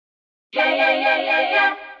Yeah, yeah, yeah, yeah,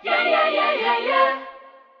 yeah. Yeah, yeah, yeah, yeah, yeah.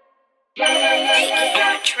 Yeah, yeah, yeah,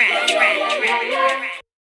 yeah, yeah.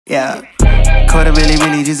 Yeah. Quarter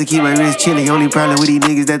really just to keep my wrist chilling. Only problem with these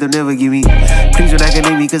niggas that they'll never give me. Please don't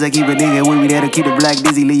academic me, cause I keep a nigga with me that'll keep the black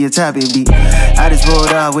dizzy, leave your top in beat. I just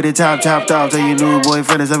pulled off with the top chopped off. Tell your new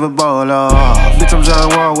boyfriend is ever ball off. Bitch, I'm John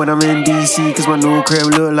Wall when I'm in DC, cause my new crib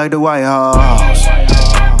look like the White House.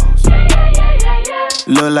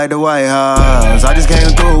 Look like the White House. I just came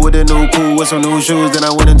through with a new cool, with some new shoes, then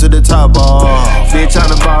I went into the top off. Bitch, I'm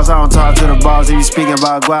the boss, I don't talk to the boss. If you speaking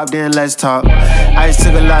about guap, then let's talk. I just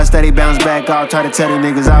took a lot, steady bounce back off. Try to tell the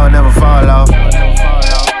niggas I would never fall off. I would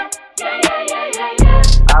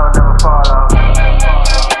never fall off.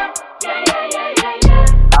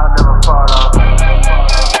 I would never fall off.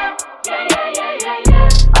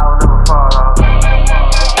 I would never fall off.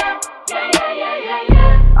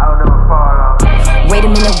 I would never fall off.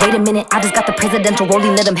 Wait a minute, I just got the presidential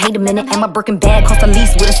rollie, let them hate a minute. And my Birkin bag cost a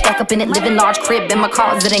lease with a stack up in it. Living large crib in my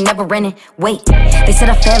cars that ain't never rented. Wait, they said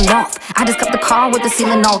I fell off. I just got the car with the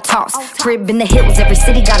ceiling all tossed. Crib in the hills, every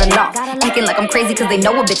city got a loft. Acting like I'm crazy cause they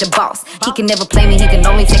know a bitch a boss. He can never play me, he can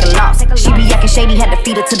only take a loss. She be acting shady, had to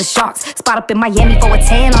feed her to the sharks. Spot up in Miami for a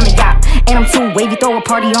tan on the yacht. And I'm too wavy, throw a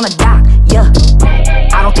party on the dock, yeah.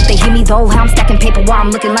 I don't think they hear me though, how I'm stacking paper while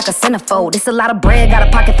I'm looking like a centerfold. It's a lot of bread, got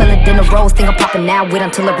a pocket full of dinner rolls. Think I'm popping now, wait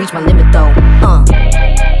until I reach my limit though. I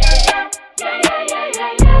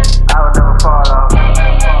would never fall off.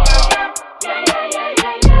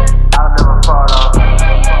 I would never fall off.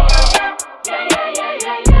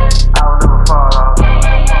 I would never fall off.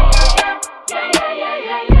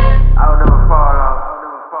 I would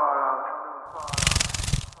never fall off.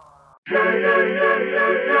 Yeah, yeah, yeah,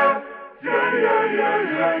 yeah, yeah. Yeah, yeah,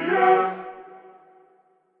 yeah, yeah, yeah.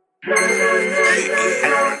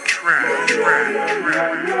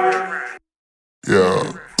 Yeah.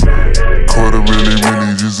 Quarter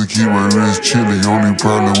really just to keep my wrist chilling. Only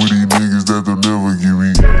problem with these niggas that they'll never give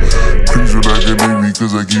me. Please don't academic me,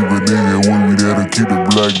 cause I keep a nigga with me that'll keep the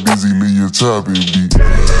black dizzy, leave your top in beat.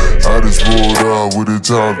 I just pulled off with the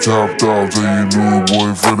top chopped off. Tell your new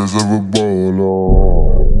boyfriend is ever ball off.